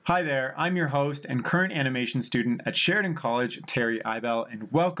Hi there, I'm your host and current animation student at Sheridan College, Terry Eibel,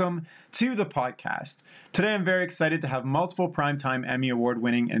 and welcome to the podcast. Today I'm very excited to have multiple Primetime Emmy Award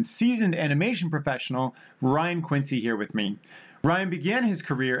winning and seasoned animation professional Ryan Quincy here with me. Ryan began his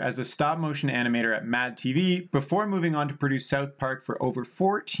career as a stop-motion animator at Mad TV before moving on to produce South Park for over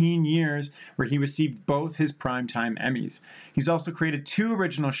 14 years, where he received both his Primetime Emmys. He's also created 2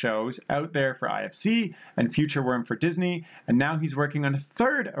 original shows, Out There for IFC and Future Worm for Disney, and now he's working on a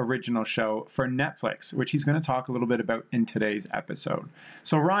 3rd original show for Netflix, which he's going to talk a little bit about in today's episode.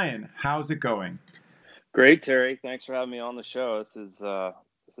 So Ryan, how's it going? Great, Terry. Thanks for having me on the show. This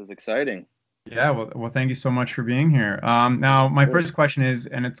is exciting. Yeah, well, thank you so much for being here. Now, my first question is,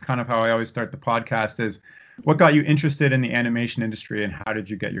 and it's kind of how I always start the podcast, is what got you interested in the animation industry and how did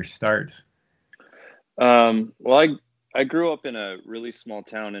you get your start? Well, I grew up in a really small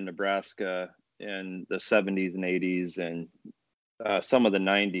town in Nebraska in the 70s and 80s and some of the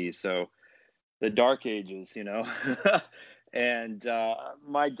 90s. So the dark ages, And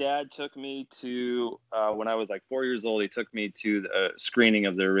my dad took me to, when I was like 4 years old, he took me to a screening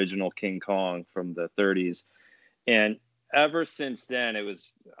of the original King Kong from the 30s. And ever since then, I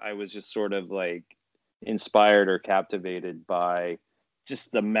was just sort of like inspired or captivated by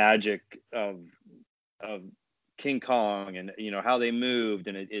just the magic of King Kong and, how they moved.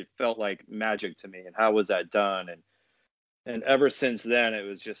 And it felt like magic to me. And how was that done? And ever since then, it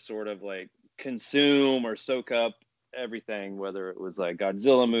was just sort of like consume or soak up everything, whether it was like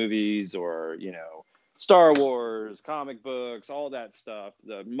Godzilla movies or Star Wars, comic books, all that stuff,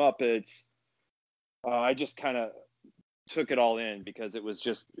 the Muppets. I just kind of took it all in because it was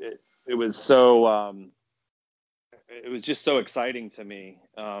just it was just so exciting to me.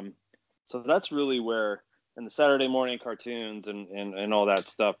 So that's really where, and the Saturday morning cartoons and all that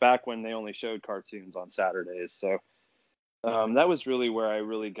stuff, back when they only showed cartoons on Saturdays. So that was really where I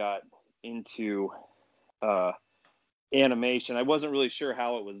really got into animation. I wasn't really sure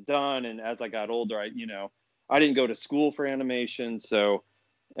how it was done, and as I got older, I didn't go to school for animation, so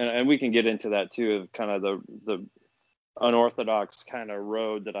and we can get into that too, of kind of the unorthodox kind of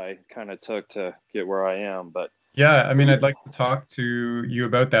road that I kind of took to get where I am. But Yeah, I mean, I'd like to talk to you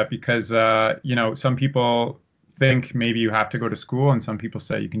about that because, some people think maybe you have to go to school and some people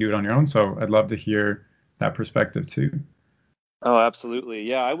say you can do it on your own. So I'd love to hear that perspective too. oh, absolutely,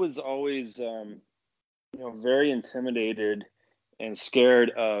 yeah, I was always very intimidated and scared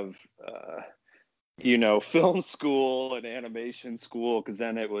of film school and animation school, because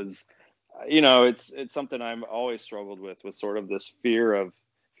then it was it's something I'm always struggled with, was sort of this fear of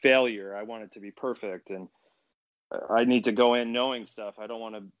failure. I want it to be perfect, and I need to go in knowing stuff. I don't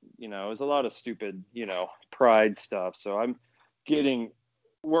want to, there's a lot of stupid, pride stuff. So I'm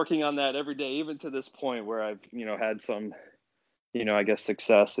working on that every day, even to this point where I've, had some, I guess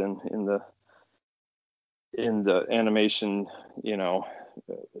success in the animation,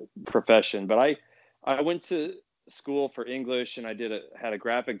 profession. But I went to school for English, and I had a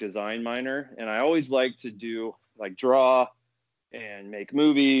graphic design minor, and I always liked to do like draw and make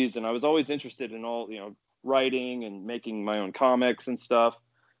movies, and I was always interested in all, writing and making my own comics and stuff.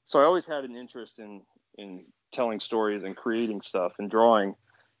 So I always had an interest in telling stories and creating stuff and drawing.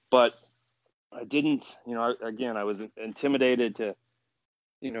 But I didn't, again, I was intimidated to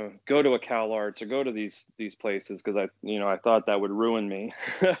go to a CalArts or go to these places, because I thought that would ruin me.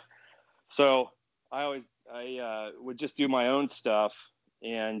 So I would just do my own stuff.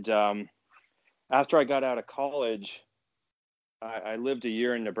 And after I got out of college, I lived a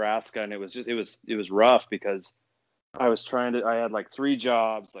year in Nebraska, and it was rough because I had like 3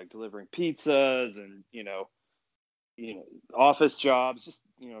 jobs, like delivering pizzas and office jobs, just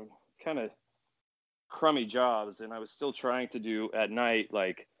kind of crummy jobs, and I was still trying to do at night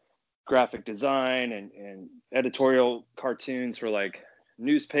like graphic design and editorial cartoons for like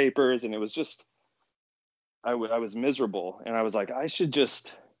newspapers, and it was just I was miserable, and I was like, I should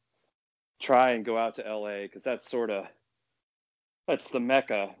just try and go out to LA, because that's the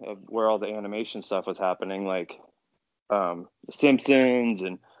mecca of where all the animation stuff was happening, like The Simpsons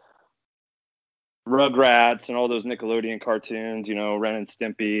and Rugrats and all those Nickelodeon cartoons, Ren and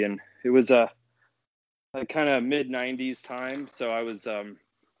Stimpy. And it was a kind of mid 90s time. So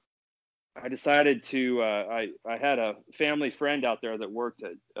I decided to, I had a family friend out there that worked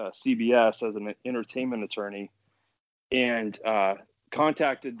at CBS as an entertainment attorney, and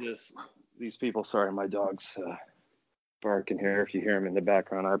contacted these people. Sorry, my dog's barking here. If you hear him in the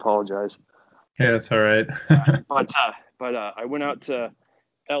background, I apologize. Yeah, that's all right. But I went out to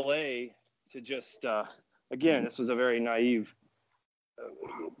LA to just, again, this was a very naive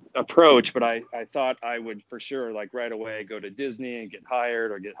approach, but I thought I would for sure, like right away, go to Disney and get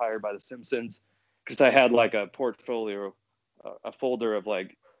hired by the Simpsons, because I had like a portfolio, a folder of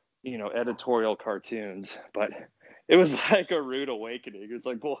like, editorial cartoons. But it was like a rude awakening. It's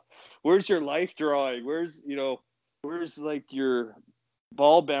like, well, where's your life drawing? Where's like your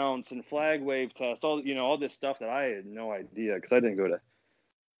ball bounce and flag wave test? All this stuff that I had no idea, because I didn't go to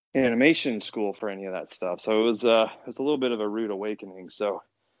animation school for any of that stuff. So it was a little bit of a rude awakening. So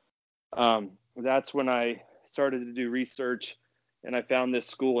that's when I started to do research, and I found this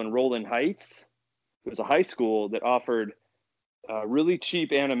school in Roland Heights. It was a high school that offered really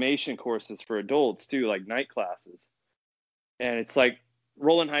cheap animation courses for adults too, like night classes. And it's like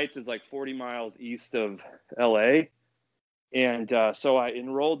Roland Heights is like 40 miles east of LA. And so I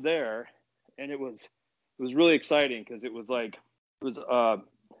enrolled there, and it was really exciting, because it was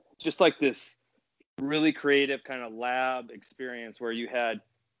just like this really creative kind of lab experience where you had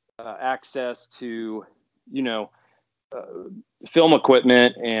access to, film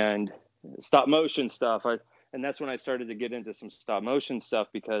equipment and stop motion stuff. And that's when I started to get into some stop motion stuff,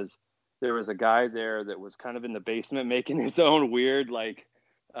 because there was a guy there that was kind of in the basement making his own weird, like,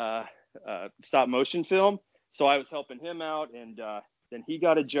 stop motion film. So I was helping him out, and then he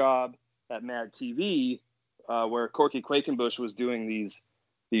got a job at Mad TV, where Corky Quakenbush was doing these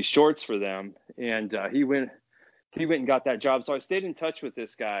shorts for them, and he went and got that job. So I stayed in touch with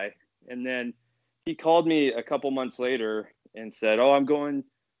this guy, and then he called me a couple months later and said, "Oh, I'm going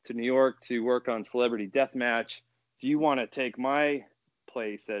to New York to work on Celebrity Deathmatch. Do you want to take my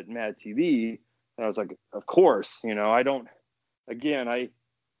place at Mad TV?" And I was like, "Of course."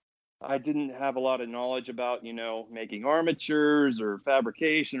 I didn't have a lot of knowledge about, making armatures or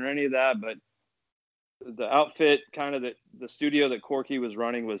fabrication or any of that, but the outfit, kind of the studio that Corky was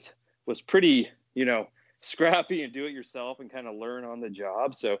running was pretty, scrappy and do it yourself and kind of learn on the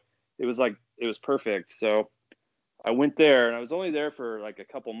job. So it was perfect. So I went there, and I was only there for like a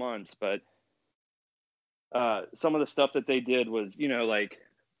couple months, but some of the stuff that they did was, like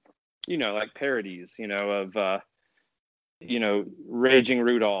parodies, of Raging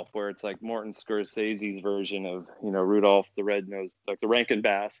Rudolph, where it's like Martin Scorsese's version of, Rudolph the Red-Nosed, like the Rankin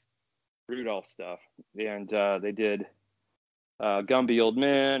Bass Rudolph stuff. And they did Gumby Old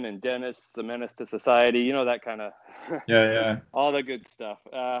Men and Dennis the Menace to Society, that kind of Yeah. all the good stuff.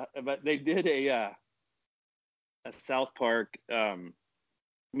 But they did a South Park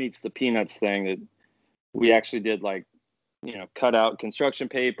meets the Peanuts thing that we actually did, like, cut out construction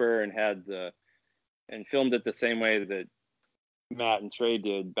paper and filmed it the same way that Matt and Trey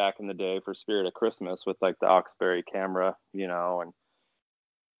did back in the day for Spirit of Christmas, with like the Oxbury camera, and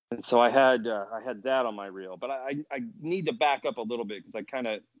so I had that on my reel. But I need to back up a little bit, because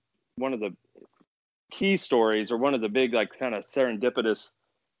one of the key stories, or one of the big, like, kind of serendipitous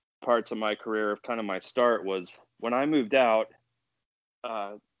parts of my career, of kind of my start, was when I moved out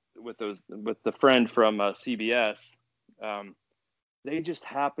with the friend from CBS. They just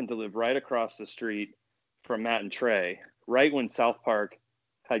happened to live right across the street from Matt and Trey, right when South Park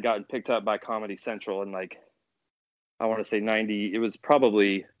had gotten picked up by Comedy Central in, like, I want to say 90, it was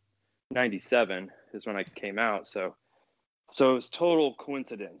probably 97 is when I came out. So it was total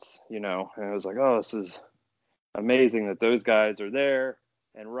coincidence, and I was like, oh, this is amazing that those guys are there.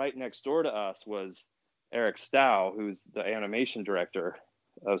 And right next door to us was Eric Stow, who's the animation director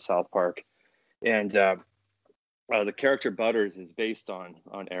of South Park. And the character Butters is based on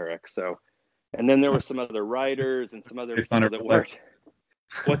Eric. So, and then there were some other writers and some other Based on people a that real worked.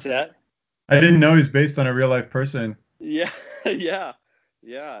 What's that? I didn't know he's based on a real life person. Yeah, yeah.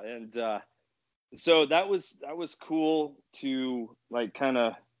 And so that was cool to, like, kind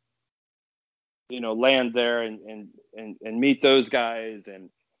of, land there and meet those guys. And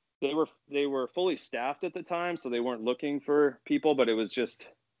they were fully staffed at the time, so they weren't looking for people. But it was just,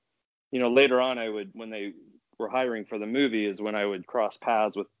 later on, when they were hiring for the movie, is when I would cross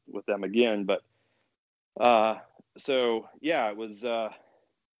paths with them again. But so yeah, it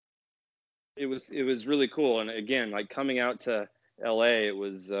was really cool. And again, like, coming out to LA, it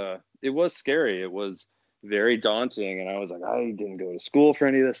was scary. It was very daunting, and I was like, I didn't go to school for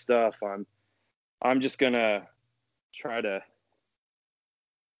any of this stuff. I'm just gonna try to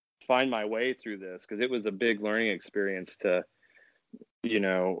find my way through this, because it was a big learning experience to,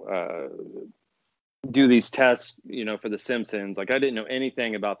 do these tests, for The Simpsons. Like, I didn't know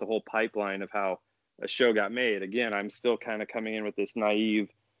anything about the whole pipeline of how a show got made. Again, I'm still kind of coming in with this naive,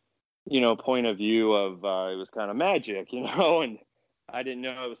 point of view of it was kind of magic, and I didn't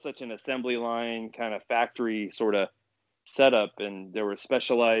know it was such an assembly line kind of factory sort of setup, and there were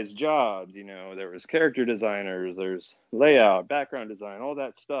specialized jobs. There was character designers, there's layout, background design, all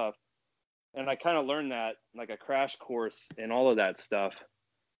that stuff. And I kind of learned that, like a crash course in all of that stuff,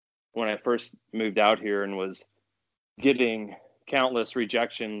 when I first moved out here and was getting countless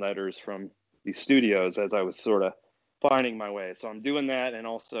rejection letters from these studios as I was sort of finding my way. So I'm doing that, and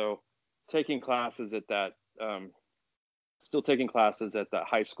also taking classes at that, still taking classes at that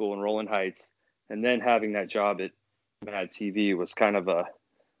high school in Roland Heights, and then having that job at Mad TV was kind of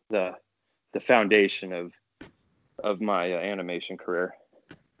the foundation of my animation career.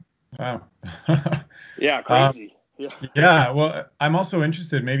 Wow. Yeah, crazy. Yeah. Yeah, well, I'm also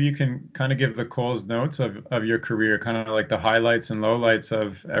interested. Maybe you can kind of give the Coles notes of your career, kind of like the highlights and lowlights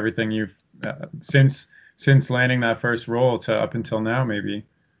of everything you've since landing that first role to up until now, maybe.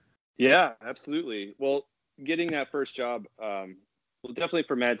 Yeah, absolutely. Well, getting that first job, well, definitely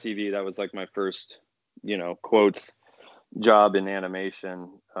for Mad TV, that was like my first, quotes, job in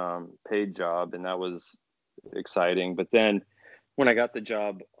animation, paid job, and that was exciting. But then when I got the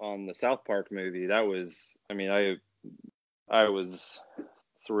job on the South Park movie, that was, I mean, I was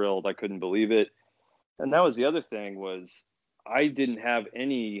thrilled. I couldn't believe it. And that was the other thing, was I didn't have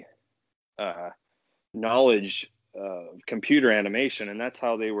any knowledge of computer animation, and that's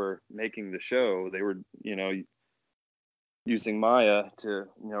how they were making the show. They were, using Maya to,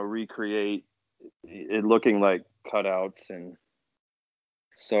 recreate it looking like cutouts. And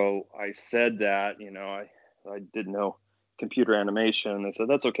so I said that, I didn't know computer animation. They said,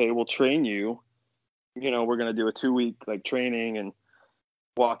 that's okay, we'll train you. We're going to do a 2-week like training and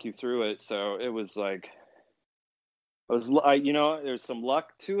walk you through it. So it was like, there's some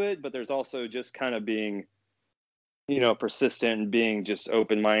luck to it, but there's also just kind of being, persistent and being just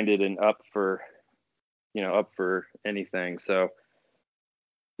open-minded and up for anything. So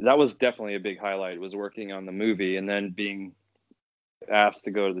that was definitely a big highlight, was working on the movie and then being asked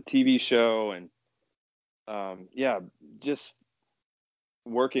to go to the TV show. And just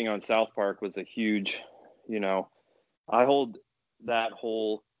working on South Park was a huge, I hold that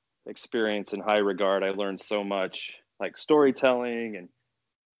whole experience in high regard. I learned so much, like storytelling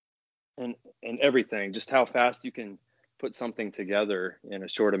and everything, just how fast you can put something together in a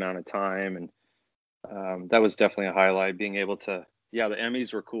short amount of time. And that was definitely a highlight, being able to, the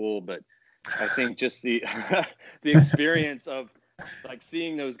Emmys were cool, but I think just the the experience of like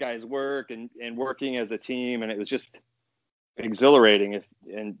seeing those guys work and working as a team, and it was just exhilarating.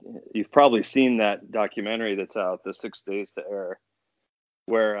 And you've probably seen that documentary that's out, the 6 Days to Air,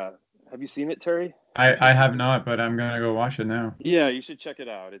 where have you seen it, Terry? I have not, but I'm gonna go watch it now. Yeah, you should check it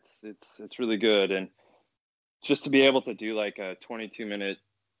out. It's really good. And just to be able to do like a 22-minute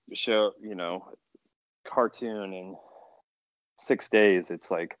show, cartoon in 6 days, it's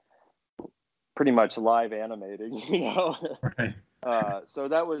like pretty much live animating, Right. So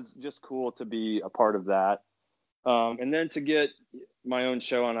that was just cool to be a part of that. And then to get my own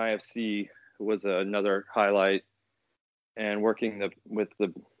show on IFC was another highlight, and working with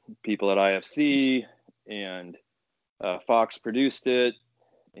the people at IFC, and Fox produced it.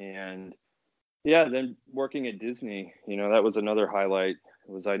 And then working at Disney, that was another highlight.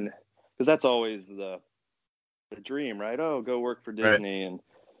 Because that's always the dream, right? Oh, go work for Disney. Right. And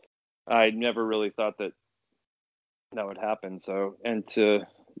I never really thought that would happen. So, and to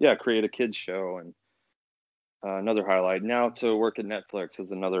create a kids show, and another highlight. Now to work at Netflix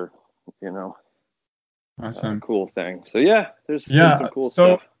is another, awesome, cool thing. So there's been some cool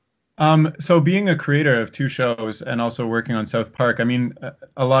stuff. So being a creator of 2 shows and also working on South Park, I mean,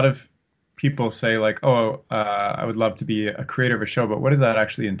 a lot of people say like, oh, I would love to be a creator of a show, but what does that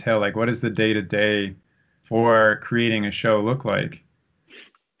actually entail? Like, what does the day-to-day for creating a show look like?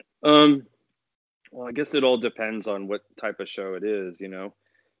 Well, I guess it all depends on what type of show it is,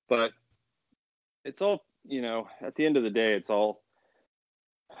 but it's all, at the end of the day, it's all,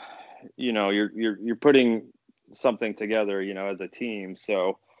 you're putting something together, as a team.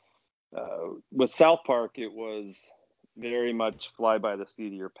 So with South Park, it was very much fly by the seat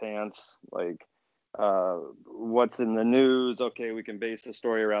of your pants, like what's in the news. Okay, we can base the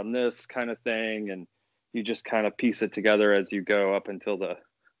story around this kind of thing, and you just kind of piece it together as you go up until the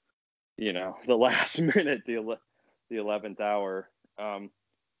last minute, the 11th hour.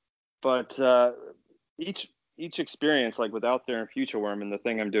 But each experience, like with Out There and Future Worm and the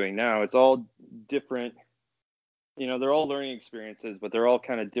thing I'm doing now, it's all different. They're all learning experiences, but they're all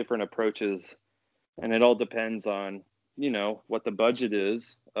kind of different approaches, and it all depends on what the budget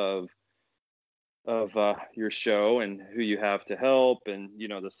is of your show, and who you have to help, and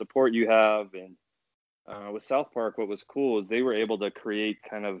the support you have. And with South Park, what was cool is they were able to create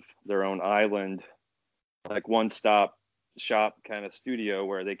kind of their own island, like one-stop shop kind of studio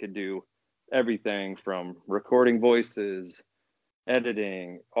where they could do everything from recording voices,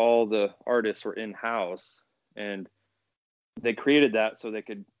 editing. All the artists were in-house, and they created that so they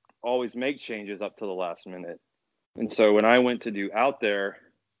could always make changes up to the last minute. And so when I went to do Out There,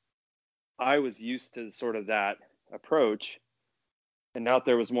 I was used to sort of that approach, and Out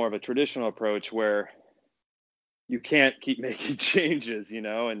There was more of a traditional approach where you can't keep making changes,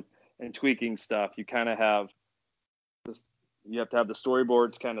 and tweaking stuff. You kind of have this, you have to have the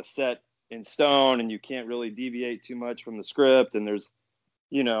storyboards kind of set in stone, and you can't really deviate too much from the script. And there's,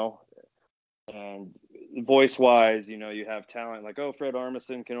 and voice wise, you have talent like, oh, Fred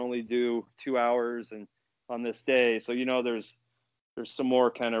Armisen can only do 2 hours and on this day. So, there's some more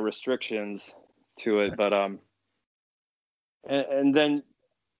kind of restrictions to it, but, and then,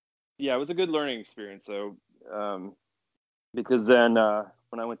 yeah, it was a good learning experience. So, because then,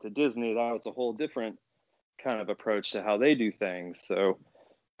 when I went to Disney, that was a whole different kind of approach to how they do things. So,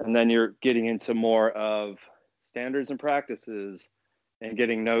 and then you're getting into more of standards and practices and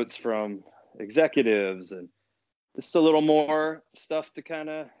getting notes from executives, and just a little more stuff to kind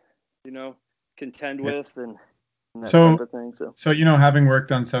of, contend with and that type of thing. So, having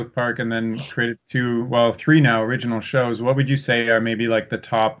worked on South Park and then created 3 now original shows, what would you say are maybe like the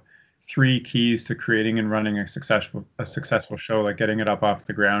top 3 keys to creating and running a successful show, like getting it up off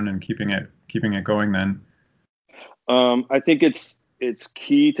the ground and keeping it going then? I think it's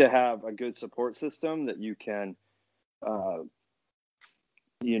key to have a good support system that you can,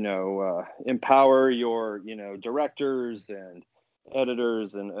 empower your, directors and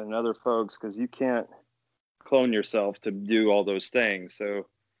editors and other folks, because you can't clone yourself to do all those things. So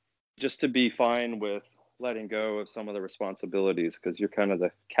just to be fine with letting go of some of the responsibilities, because you're kind of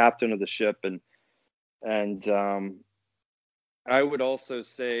the captain of the ship. And I would also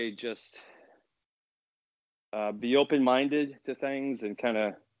say just be open-minded to things and kind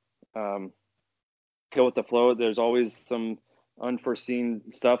of go with the flow. There's always some unforeseen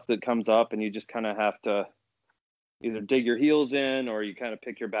stuff that comes up, and you just kind of have to either dig your heels in, or you kind of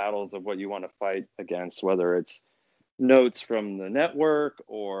pick your battles of what you want to fight against, whether it's notes from the network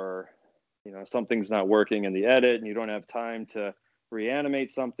or, something's not working in the edit and you don't have time to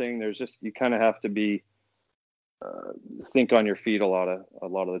reanimate something. There's just, you kind of have to be, think on your feet a lot of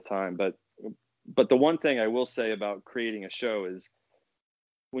the time. But the one thing I will say about creating a show is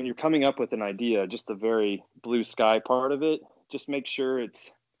when you're coming up with an idea, just the very blue sky part of it, just make sure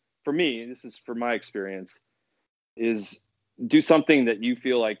it's, for me, this is for my experience, is do something that you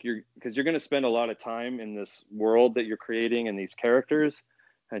feel like because you're going to spend a lot of time in this world that you're creating and these characters,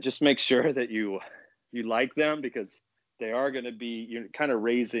 and just make sure that you like them, because they are going to be, you're kind of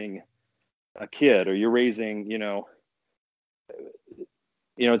raising a kid, or you're raising,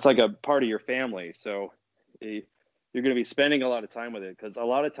 it's like a part of your family. So you're going to be spending a lot of time with it, because a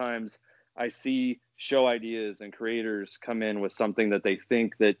lot of times I see show ideas and creators come in with something that they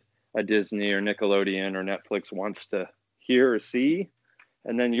think that a Disney or Nickelodeon or Netflix wants to hear or see,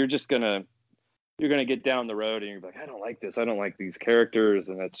 and then you're gonna get down the road and you're like, I don't like this, I don't like these characters,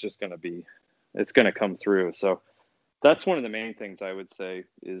 and it's gonna come through. So that's one of the main things I would say,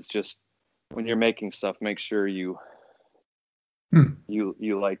 is just when you're making stuff, make sure you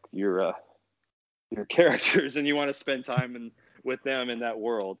like your characters, and you want to spend time with them in that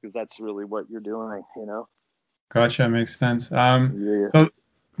world, because that's really what you're doing, Gotcha, makes sense. Yeah. So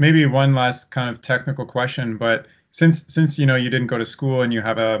maybe one last kind of technical question, but since you didn't go to school and you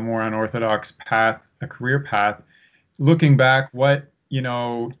have a more unorthodox path, a career path, looking back, what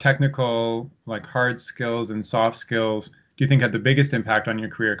technical, like hard skills and soft skills, do you think had the biggest impact on your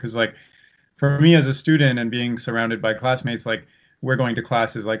career? Because like for me as a student and being surrounded by classmates, like we're going to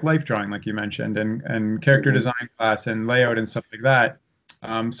classes like life drawing, like you mentioned, and character design class and layout and stuff like that.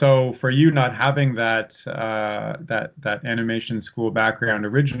 So for you not having that animation school background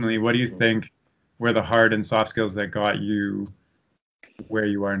originally, what do you think were the hard and soft skills that got you where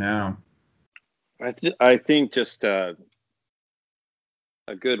you are now? I think just a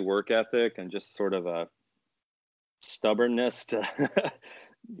good work ethic, and just sort of a stubbornness to,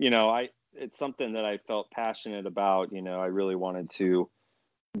 it's something that I felt passionate about. I really wanted to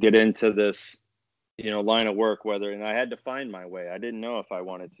get into this, line of work, and I had to find my way. I didn't know if I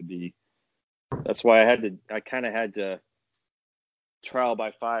wanted to be, that's why I kind of had to trial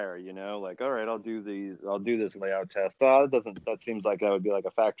by fire, like, all right, I'll do this layout test. Oh, that seems like that would be like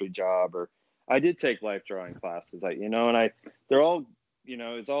a factory job. Or I did take life drawing classes, they're all,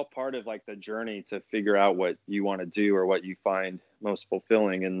 it's all part of like the journey to figure out what you want to do, or what you find most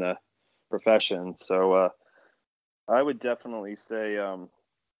fulfilling in the profession. So I would definitely say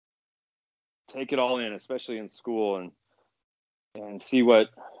take it all in, especially in school, and see what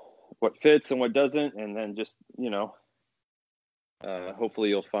fits and what doesn't, and then just hopefully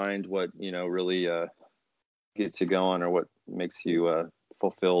you'll find what really gets you going, or what makes you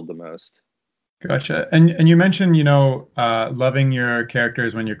fulfilled the most. Gotcha. And you mentioned, loving your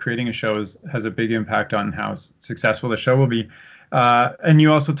characters when you're creating a show has a big impact on how successful the show will be. And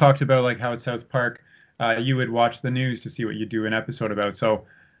you also talked about like how at South Park, you would watch the news to see what you do an episode about. So,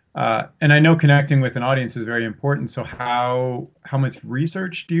 and I know connecting with an audience is very important. So how much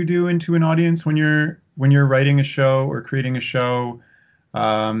research do you do into an audience when you're writing a show or creating a show?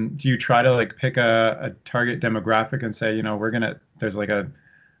 Do you try to like pick a target demographic and say, there's like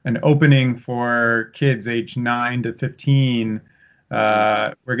an opening for kids age 9 to 15,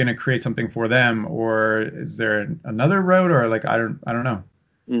 we're going to create something for them, or is there another route, or like I don't know.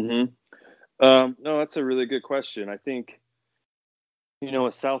 No, that's a really good question. I think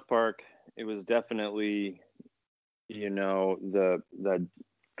with South Park, it was definitely the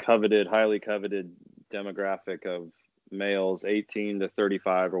highly coveted demographic of males 18 to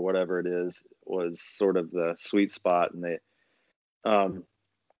 35 or whatever it is was sort of the sweet spot, and they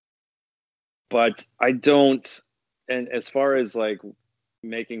but I don't, and as far as like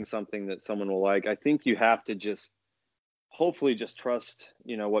making something that someone will like, I think you have to just hopefully just trust,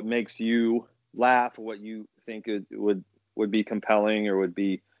 what makes you laugh, what you think would be compelling, or would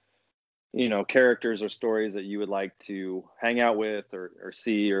be, characters or stories that you would like to hang out with or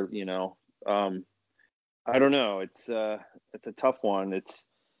see, or, I don't know. It's a tough one.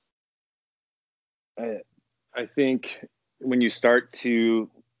 I think when you start to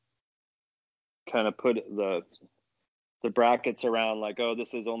kind of put the brackets around like, oh,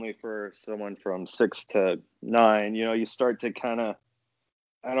 this is only for someone from 6 to 9, you start to kind of,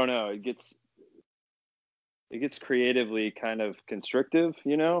 I don't know, it gets creatively kind of constrictive,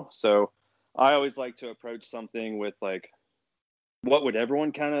 so I always like to approach something with like, what would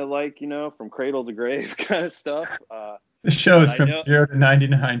everyone kind of like, from cradle to grave kind of stuff. The show is from 0 to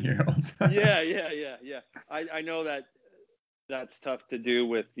 99-year-olds. Yeah. I know that's tough to do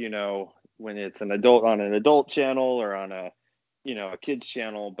with, when it's an adult on an adult channel or on a kids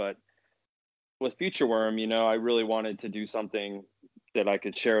channel. But with Future Worm, I really wanted to do something that I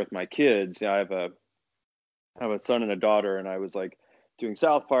could share with my kids. I have a son and a daughter, and I was like doing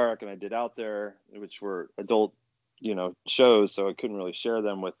South Park, and I did Out There, which were adult shows, so I couldn't really share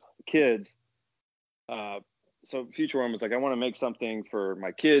them with the kids. So Future Worm was like, I want to make something for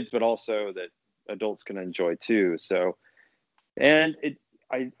my kids, but also that adults can enjoy too. So, and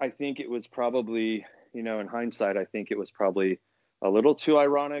I think it was probably, in hindsight, I think it was probably a little too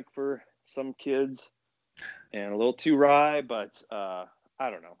ironic for some kids and a little too wry, but I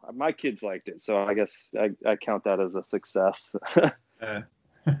don't know. My kids liked it, so I guess I count that as a success. Yeah.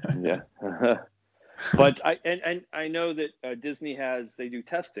 But I know that Disney they do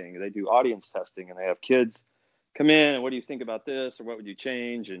testing, they do audience testing, and they have kids come in and, what do you think about this, or what would you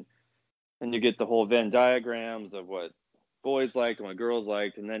change, and you get the whole Venn diagrams of what boys like and what girls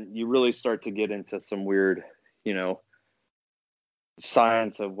like, and then you really start to get into some weird,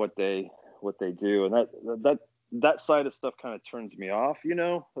 science of what they do, and that side of stuff kind of turns me off,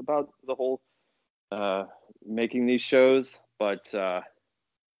 about the whole making these shows. But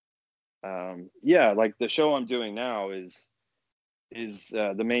yeah, like the show I'm doing now is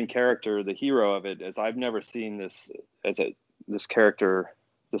the main character, the hero of it, as I've never seen this this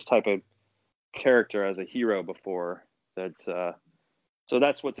type of character as a hero before. So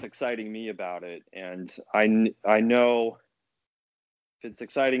that's what's exciting me about it, and I know if it's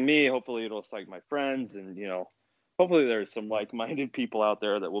exciting me, hopefully it'll excite my friends, and hopefully there's some like-minded people out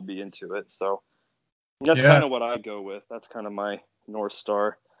there that will be into it. So that's kind of what I go with. That's kind of my North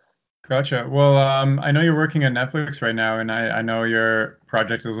Star. Gotcha. Well, I know you're working at Netflix right now, and I know your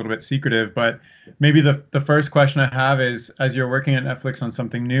project is a little bit secretive, but maybe the first question I have is, as you're working at Netflix on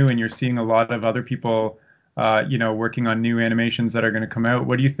something new and you're seeing a lot of other people, working on new animations that are going to come out,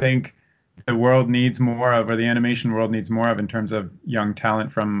 what do you think the world needs more of, or the animation world needs more of, in terms of young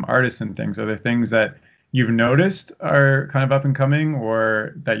talent from artists and things? Are there things that you've noticed are kind of up and coming,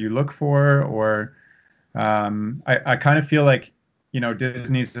 or that you look for, or I kind of feel like,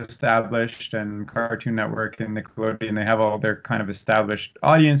 Disney's established, and Cartoon Network and Nickelodeon, they have all their kind of established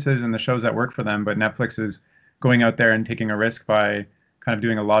audiences and the shows that work for them, but Netflix is going out there and taking a risk by kind of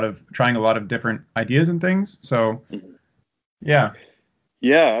trying a lot of different ideas and things. So, yeah.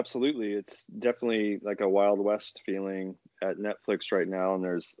 Yeah, absolutely. It's definitely like a Wild West feeling at Netflix right now, and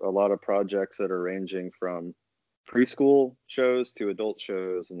there's a lot of projects that are ranging from preschool shows to adult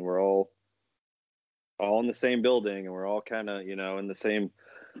shows, and we're all in the same building, and we're all kind of, in the same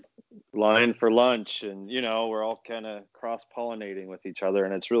line for lunch, and we're all kind of cross-pollinating with each other,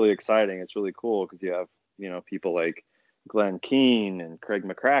 and it's really exciting. It's really cool because you have people like Glenn Keane and Craig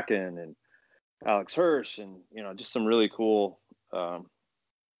McCracken and Alex Hirsch, and just some really cool,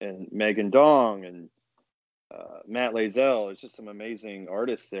 and Megan Dong and Matt Lazell. It's just some amazing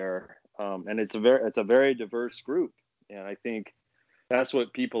artists there, and it's a very diverse group, and I think that's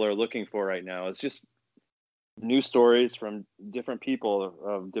what people are looking for right now. It's just new stories from different people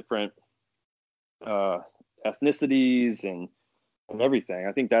of different ethnicities and everything.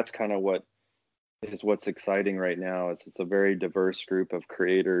 I think that's kind of what's exciting right now. It's a very diverse group of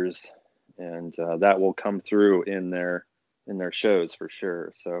creators, and that will come through in their shows for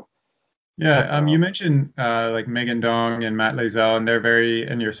sure. So Yeah, you mentioned like Megan Dong and Matt Lazell,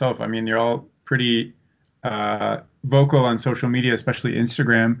 and yourself. I mean, you're all pretty vocal on social media, especially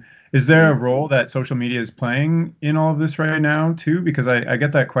Instagram. Is there a role that social media is playing in all of this right now too? Because I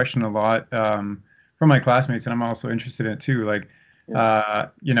get that question a lot from my classmates, and I'm also interested in it too. Like,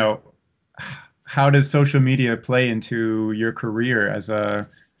 how does social media play into your career as an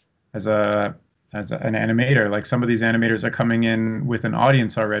animator? Like some of these animators are coming in with an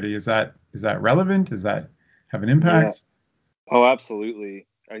audience already. Is that relevant? Does that have an impact? Yeah. Oh, absolutely.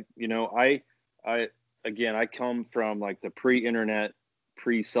 I again, I come from like the pre-internet,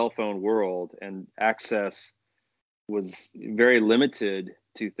 pre-cell phone world, and access was very limited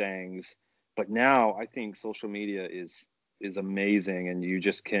to things. But now I think social media is amazing, and you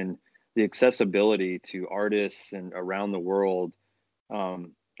just the accessibility to artists and around the world. I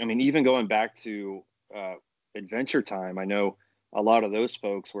mean, even going back to Adventure Time, I know a lot of those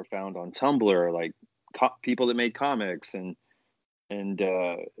folks were found on Tumblr, like people that made comics, and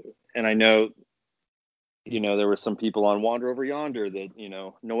I know there were some people on Wander Over Yonder that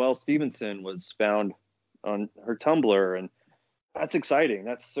Noelle Stevenson was found on her Tumblr, and that's exciting.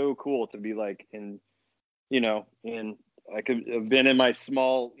 That's so cool to be like in I could have been in my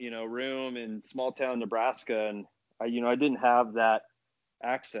small room in small town Nebraska, and I didn't have that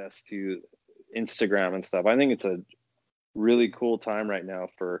access to Instagram and stuff. I think it's a really cool time right now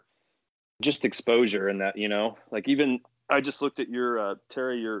for just exposure, and that like, even I just looked at your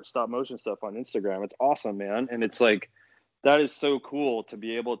Terry, your stop motion stuff on Instagram. It's awesome, man. And it's like, that is so cool to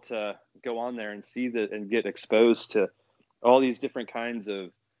be able to go on there and see that and get exposed to all these different kinds of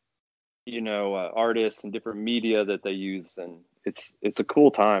artists and different media that they use. And it's a cool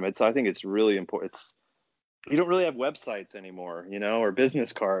time. I think it's really important. You don't really have websites anymore, or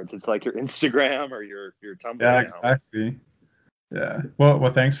business cards. It's like your Instagram or your Tumblr Yeah, now. exactly. Yeah. Well,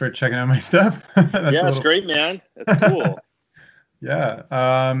 thanks for checking out my stuff. It's great, man. It's cool. Yeah.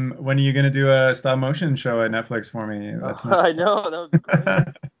 When are you gonna do a stop motion show at Netflix for me? I know, that would be great.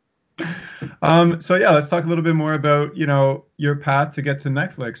 So yeah, let's talk a little bit more about your path to get to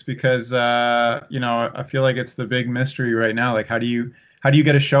Netflix, because I feel like it's the big mystery right now. Like, how do you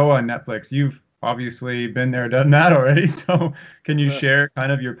get a show on Netflix? You've obviously been there, done that already. So can you share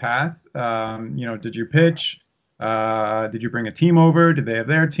kind of your path? Did you pitch? Did you bring a team over? Did they have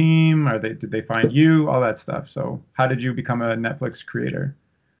their team? Did they find you? All that stuff. So how did you become a Netflix creator?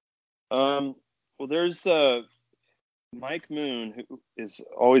 Well, there's Mike Moon, who has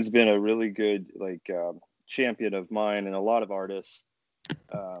always been a really good champion of mine and a lot of artists.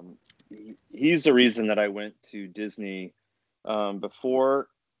 He's the reason that I went to Disney. Before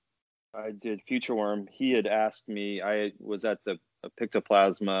I did Future Worm, he had asked me. I was at the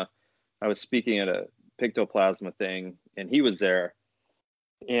Pictoplasma. I was speaking at a Pictoplasma thing, and he was there,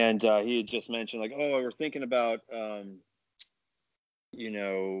 and he had just mentioned like, oh, we're thinking about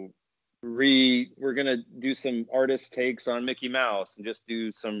we're gonna do some artist takes on Mickey Mouse and just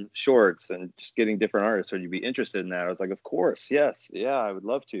do some shorts and just getting different artists. Would you be interested in that? I was like, of course, yes, yeah, I would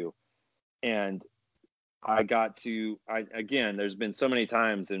love to. And again, there's been so many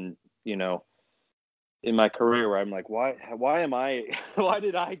times in my career where I'm like, why am I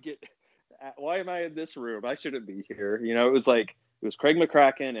in this room? I shouldn't be here. It was Craig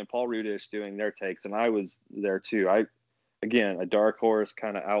McCracken and Paul Rudish doing their takes, and I was there too. Again, a dark horse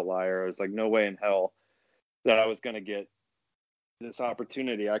kind of outlier. I was like, no way in hell that I was going to get this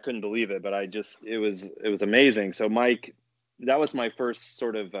opportunity. I couldn't believe it, but it was amazing. So Mike, that was my first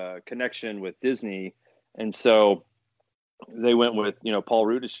sort of connection with Disney. And so they went with, Paul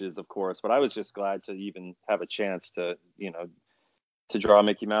Rudish's, of course, but I was just glad to even have a chance to, to draw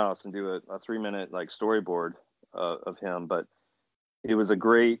Mickey Mouse and do a 3-minute storyboard of him. But it was a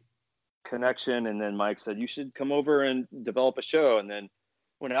great connection. And then Mike said, you should come over and develop a show. And then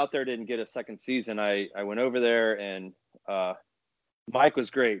went out there, didn't get a second season. I went over there, and Mike was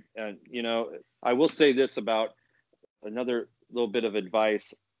great. And I will say this about another little bit of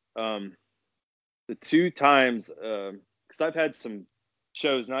advice. The two times, because I've had some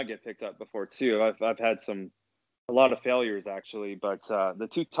shows not get picked up before too. I've had a lot of failures actually, but the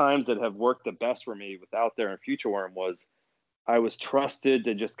two times that have worked the best for me with Out There and Future Worm was I was trusted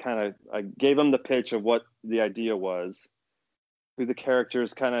to just I gave them the pitch of what the idea was, who the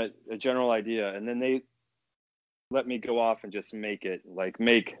characters, kind of a general idea, and then they let me go off and just make it.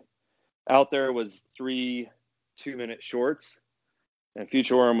 Out There was 3 2-minute shorts, and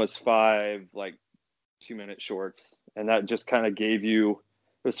Future Worm was 5 2-minute shorts, and that just kind of gave you,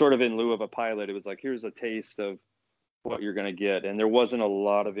 it was sort of in lieu of a pilot. It was like, here's a taste of what you're going to get. And there wasn't a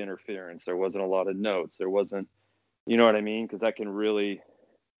lot of interference. There wasn't a lot of notes. There wasn't, you know what I mean? Because that can really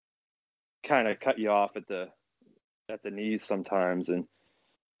kind of cut you off at the knees sometimes, and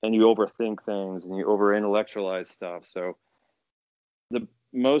you overthink things and you over intellectualize stuff. So the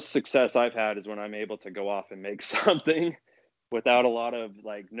most success I've had is when I'm able to go off and make something without a lot of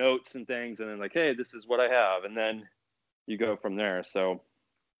notes and things, and then hey, this is what I have, and then you go from there. So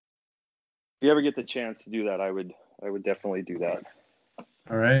if you ever get the chance to do that, I would definitely do that.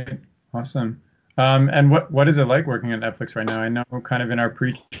 All right, awesome. And what is it like working at Netflix right now? I know kind of in our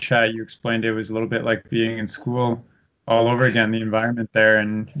pre-chat you explained it was a little bit like being in school all over again, the environment there,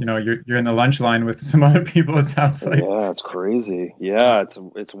 and you're in the lunch line with some other people, it sounds like. Yeah, it's crazy. Yeah,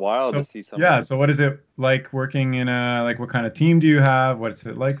 it's wild to see something. Yeah, so what is it like working in what kind of team do you have? What's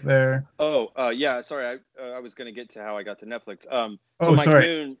it like there? Yeah, sorry, I was going to get to how I got to Netflix. Mike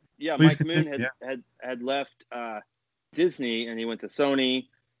Moon, Mike Moon had left Disney, and he went to Sony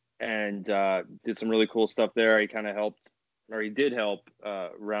and did some really cool stuff there. He kind of helped, or he did help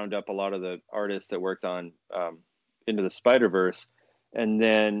round up a lot of the artists that worked on Into the Spider-Verse, and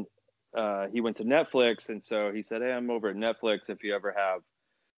then he went to Netflix, and so he said, hey, I'm over at Netflix if you ever have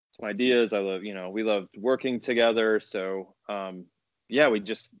some ideas. We loved working together. So I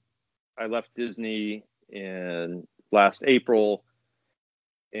left Disney in last April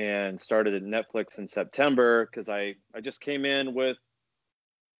and started at Netflix in September, because I just came in with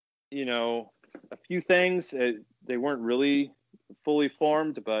a few things. They weren't really fully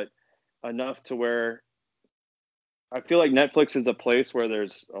formed, but enough to where I feel like Netflix is a place where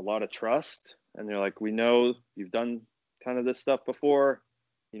there's a lot of trust, and they're like, we know you've done kind of this stuff before,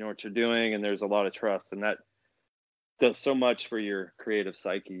 you know what you're doing, and there's a lot of trust, and that does so much for your creative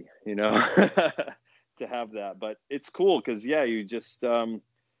psyche, to have that. But it's cool because you just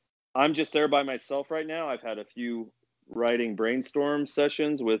I'm just there by myself right now. I've had a few writing brainstorm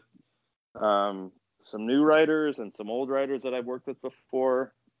sessions with some new writers and some old writers that I've worked with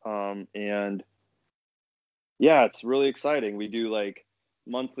before, and yeah, it's really exciting. We do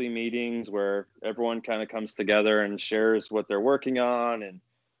monthly meetings where everyone kind of comes together and shares what they're working on, and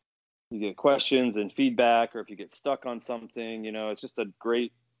you get questions and feedback, or if you get stuck on something, it's just a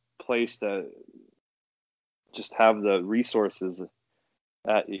great place to just have the resources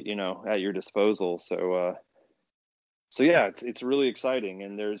at your disposal. So yeah, it's really exciting.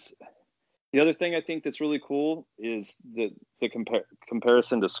 And there's the other thing I think that's really cool is the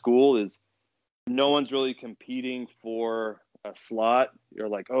comparison to school is no one's really competing for a slot. You're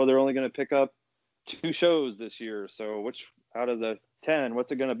like, oh, they're only going to pick up 2 shows this year, so which out of the 10,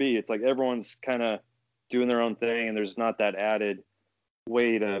 what's it going to be? It's like everyone's kind of doing their own thing, and there's not that added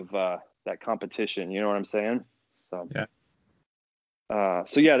weight of that competition. You know what I'm saying? So yeah.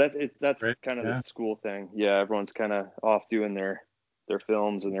 That's great. Kind of the school thing. Yeah, everyone's kind of off doing their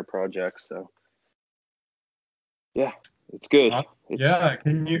films and their projects. So yeah, it's good.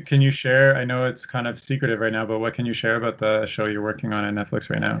 Can you share? I know it's kind of secretive right now, but what can you share about the show you're working on Netflix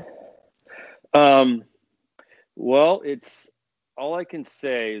right now? Well, it's all I can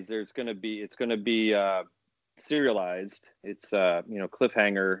say is it's going to be serialized. It's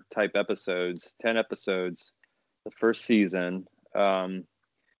cliffhanger type episodes, 10 episodes, the first season,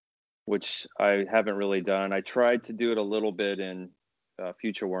 which I haven't really done. I tried to do it a little bit in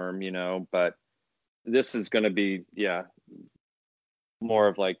Future Worm, but this is going to be more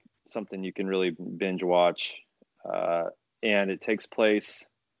of something you can really binge watch, and it takes place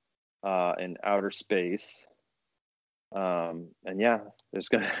in outer space. And yeah, there's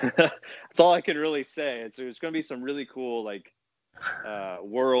that's all I can really say. There's gonna be some really cool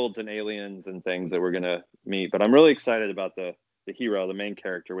worlds and aliens and things that we're gonna meet. But I'm really excited about the hero, the main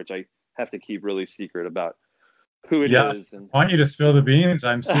character, which I have to keep really secret about who it is. And I want you to spill the beans.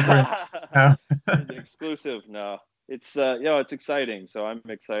 I'm super exclusive. No, it's it's exciting. So I'm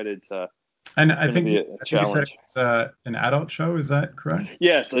excited to. And I think you said it's an adult show. Is that correct?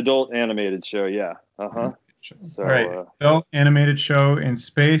 Yes, adult animated show. Yeah. So, all right, adult animated show in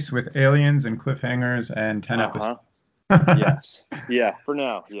space with aliens and cliffhangers and 10 episodes. Yes. Yeah. For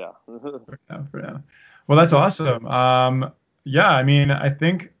now. Yeah. For now. Well, that's awesome. Yeah, I mean, I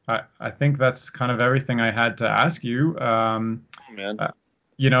think that's kind of everything I had to ask you. Oh, man. Uh,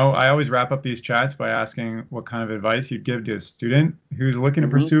 I always wrap up these chats by asking what kind of advice you'd give to a student who's looking to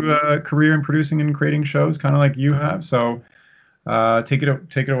Hmm. pursue a career in producing and creating shows, kind of like you have. So, take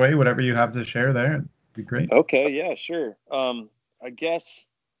it away, whatever you have to share there. It'd be great. Okay. Yeah. Sure. I guess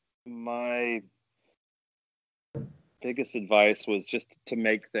my biggest advice was just to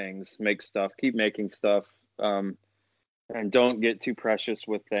make things, make stuff, keep making stuff, and don't get too precious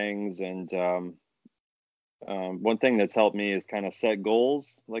with things. And one thing that's helped me is kind of set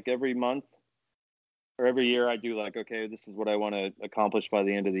goals, like every month or every year. I do like, okay, this is what I want to accomplish by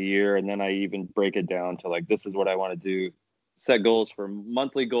the end of the year, and then I even break it down to like, this is what I want to do. Set goals for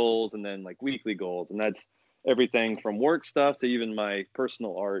monthly goals and then like weekly goals, and that's everything from work stuff to even my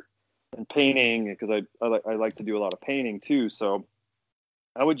personal art and painting, because I like to do a lot of painting too. So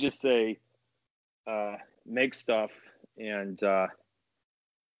I would just say make stuff and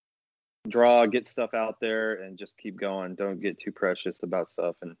draw, get stuff out there, and just keep going. Don't get too precious about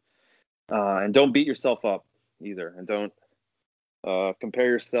stuff, and don't beat yourself up either, and don't compare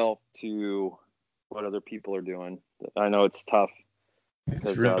yourself to what other people are doing. I know it's tough It's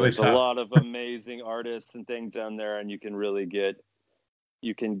because really there's a tough. lot of amazing artists and things down there, and you can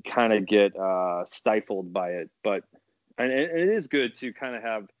kind of get stifled by it. But and it is good to kind of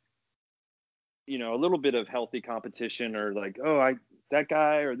have a little bit of healthy competition, or like, oh, I that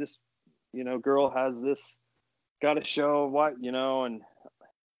guy or this girl has this, got a show, what, and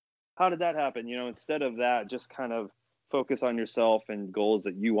how did that happen? Instead of that, just kind of focus on yourself and goals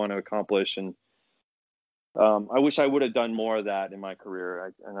that you want to accomplish. And I wish I would have done more of that in my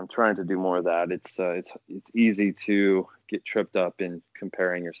career, and I'm trying to do more of that. It's easy to get tripped up in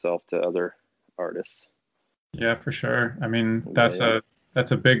comparing yourself to other artists. Yeah, for sure. I mean, Yeah.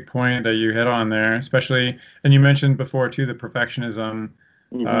 that's a big point that you hit on there, especially, and you mentioned before too, the perfectionism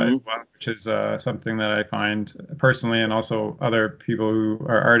as Hmm. well, which is something that I find personally, and also other people who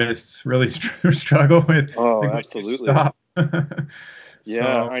are artists really struggle with. Oh, Like, when do you absolutely. stop? Yeah, So,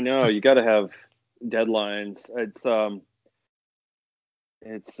 I know. You got to have deadlines.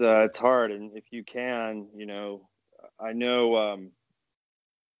 It's hard, and if you can, I know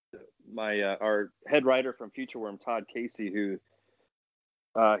my our head writer from Future Worm, Todd Casey, who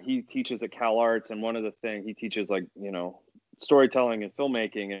he teaches at Cal Arts, and one of the things he teaches, like, storytelling and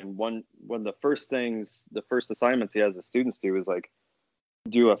filmmaking, and one of the first assignments he has the students do is like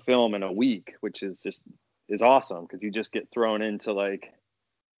do a film in a week, which is awesome, because you just get thrown into like,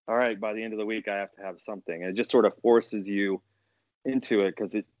 all right, by the end of the week I have to have something, and it just sort of forces you into it,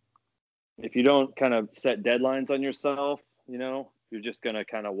 because if you don't kind of set deadlines on yourself, you're just going to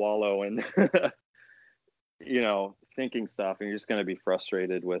kind of wallow in thinking stuff, and you're just going to be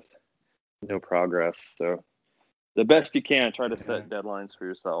frustrated with no progress. So the best you can, try to yeah, set deadlines for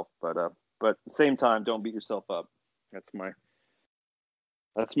yourself, but at the same time, don't beat yourself up. That's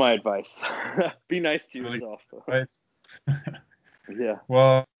my advice. Be nice to really yourself. good advice. Yeah.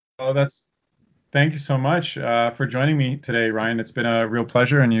 Well, that's thank you so much for joining me today, Ryan. It's been a real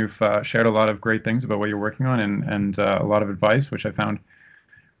pleasure, and you've shared a lot of great things about what you're working on, and a lot of advice, which I found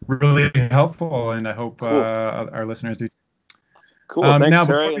really helpful, and I hope Cool. our listeners do. Cool. Thanks, Now,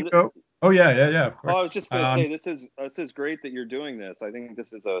 before Terry. we go, oh yeah, of Oh, I was course. just gonna say, this is great that you're doing this. I think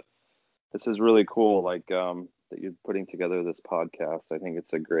this is really cool. Like, that you're putting together this podcast. I think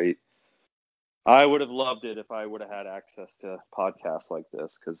it's a great. I would have loved it if I would have had access to podcasts like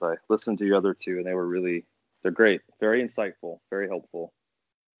this, because I listened to your other two, and they're great, very insightful, very helpful.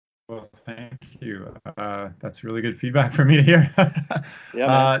 Well, thank you. That's really good feedback for me to hear. Yeah,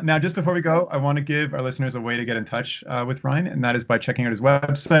 man. Now, just before we go, I want to give our listeners a way to get in touch with Ryan, and that is by checking out his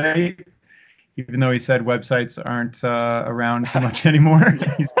website. Even though he said websites aren't around too much anymore,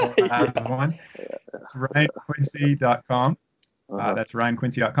 he still has Yeah. one. It's ryanquincy.com. Uh-huh. That's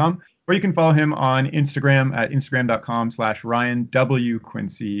ryanquincy.com. Or you can follow him on Instagram at instagram.com/Ryan W.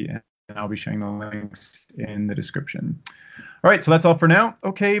 Quincy. And I'll be sharing the links in the description. All right, so that's all for now.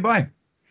 Okay, bye.